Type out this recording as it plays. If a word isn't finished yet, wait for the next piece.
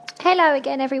Hello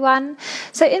again, everyone.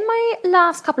 So in my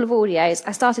last couple of audios,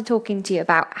 I started talking to you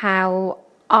about how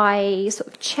I sort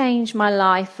of changed my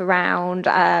life around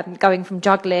going from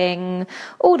juggling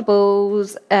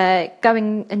audibles,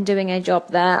 going and doing a job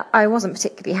that I wasn't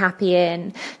particularly happy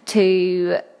in,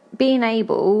 to being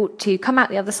able to come out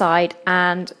the other side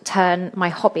and turn my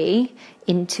hobby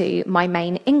into my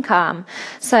main income.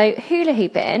 So hula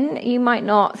hooping, you might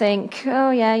not think,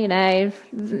 oh yeah,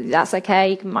 that's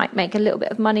okay. You might make a little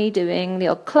bit of money doing the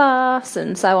odd class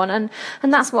and so on. And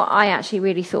that's what I actually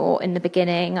really thought in the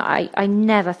beginning. I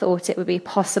never thought it would be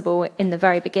possible in the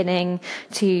very beginning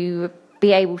to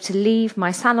be able to leave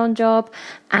my salon job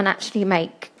and actually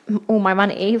make all my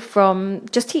money from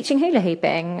just teaching hula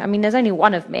hooping. I mean, there's only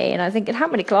one of me, and I think, how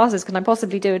many classes can I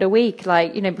possibly do in a week?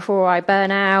 Before I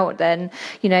burn out, then,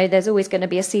 there's always going to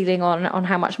be a ceiling on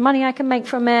how much money I can make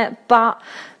from it. But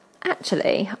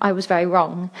actually, I was very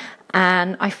wrong.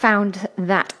 And I found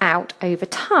that out over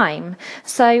time.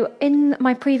 So in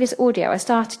my previous audio, I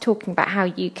started talking about how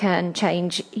you can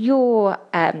change your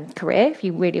career if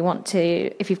you really want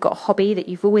to, if you've got a hobby that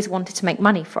you've always wanted to make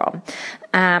money from.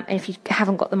 And if you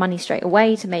haven't got the money straight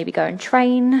away to maybe go and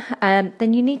train,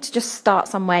 then you need to just start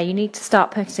somewhere. You need to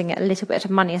start putting a little bit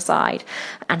of money aside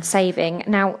and saving.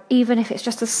 Now, even if it's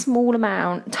just a small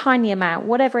amount, tiny amount,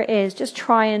 whatever it is, just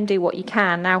try and do what you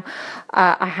can. Now,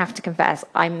 I have to confess,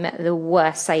 I'm the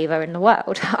worst saver in the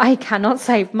world. I cannot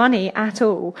save money at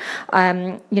all.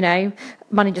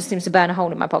 Money just seems to burn a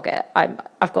hole in my pocket.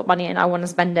 I've got money and I want to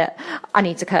spend it. I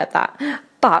need to curb that.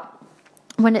 But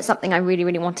when it's something I really,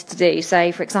 really wanted to do,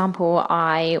 so for example,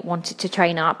 I wanted to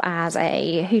train up as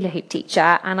a hula hoop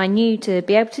teacher, and I knew to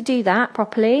be able to do that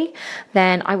properly,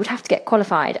 then I would have to get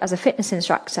qualified as a fitness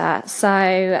instructor.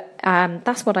 So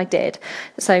that's what I did.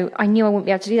 So I knew I wouldn't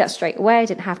be able to do that straight away. I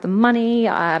didn't have the money.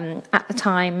 At the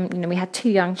time, we had 2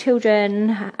 young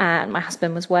children, and my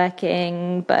husband was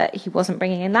working, but he wasn't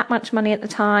bringing in that much money at the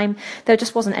time. There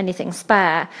just wasn't anything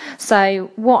spare. So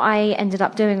what I ended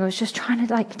up doing was just trying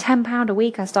to, £10 a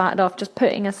week. I started off just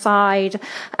putting aside,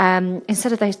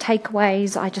 instead of those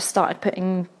takeaways, I just started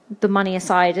putting the money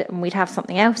aside and we'd have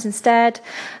something else instead.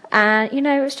 And,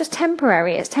 it's just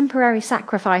temporary. It's temporary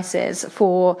sacrifices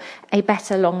for a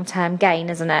better long-term gain,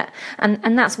 isn't it?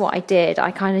 And that's what I did.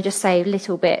 I kind of just saved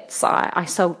little bits. I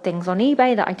sold things on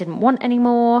eBay that I didn't want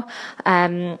anymore.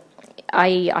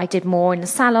 I did more in the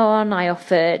salon. I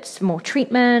offered more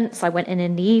treatments. I went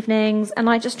in the evenings, and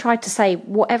I just tried to save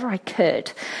whatever I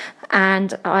could.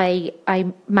 And I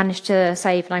managed to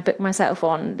save, and I booked myself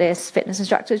on this fitness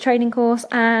instructor training course,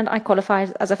 and I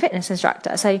qualified as a fitness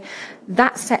instructor. So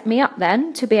that set me up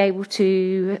then to be able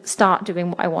to start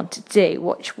doing what I wanted to do,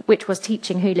 which was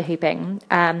teaching hula hooping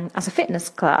as a fitness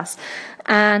class.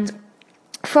 And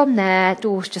from there,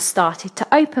 doors just started to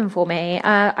open for me.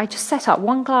 I just set up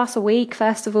 1 class a week,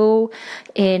 first of all,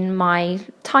 in my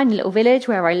tiny little village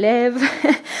where I live.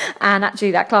 And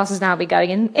actually that class has now been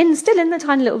going still in the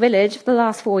tiny little village for the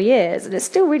last 4 years. And it's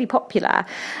still really popular.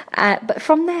 But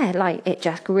from there, it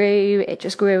just grew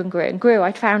and grew and grew.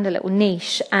 I found a little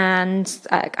niche, and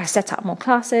I set up more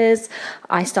classes.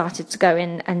 I started to go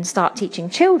in and start teaching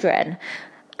children.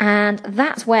 And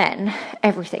that's when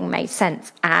everything made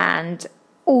sense, and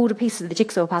all the pieces of the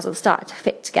jigsaw puzzle started to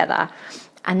fit together.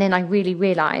 And then I really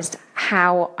realised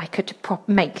how I could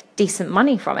make decent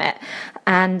money from it.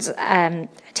 And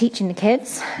teaching the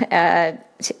kids,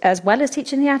 as well as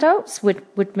teaching the adults,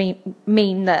 would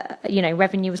mean that,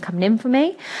 revenue was coming in for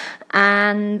me.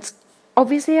 And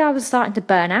obviously I was starting to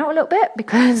burn out a little bit,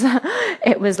 because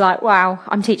it was like, wow,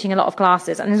 I'm teaching a lot of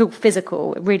classes, and it's all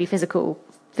physical, really physical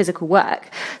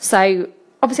work. So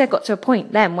obviously I got to a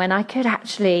point then when I could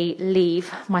actually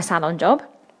leave my salon job.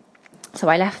 So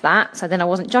I left that. So then I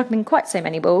wasn't juggling quite so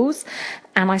many balls,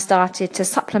 and I started to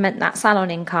supplement that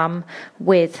salon income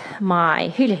with my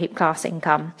hula hoop class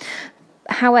income.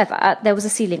 However, there was a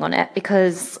ceiling on it,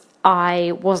 because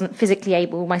I wasn't physically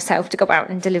able myself to go out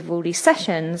and deliver all these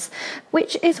sessions,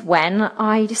 which is when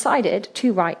I decided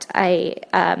to write a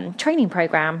training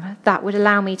program that would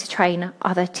allow me to train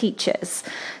other teachers.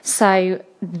 So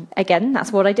again,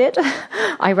 that's what I did.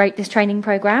 I wrote this training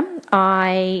program.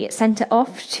 I sent it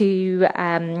off to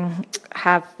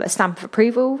have a stamp of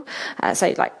approval.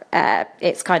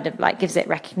 It's kind of gives it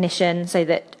recognition, so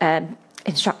that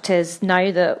instructors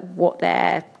know that what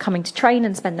they're coming to train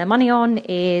and spend their money on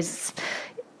is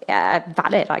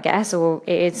valid, I guess, or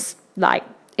it's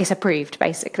approved,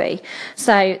 basically.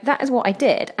 So that is what I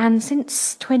did. And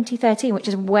since 2013, which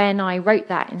is when I wrote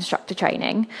that instructor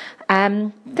training,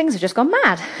 things have just gone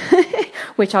mad,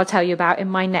 which I'll tell you about in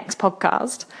my next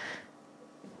podcast.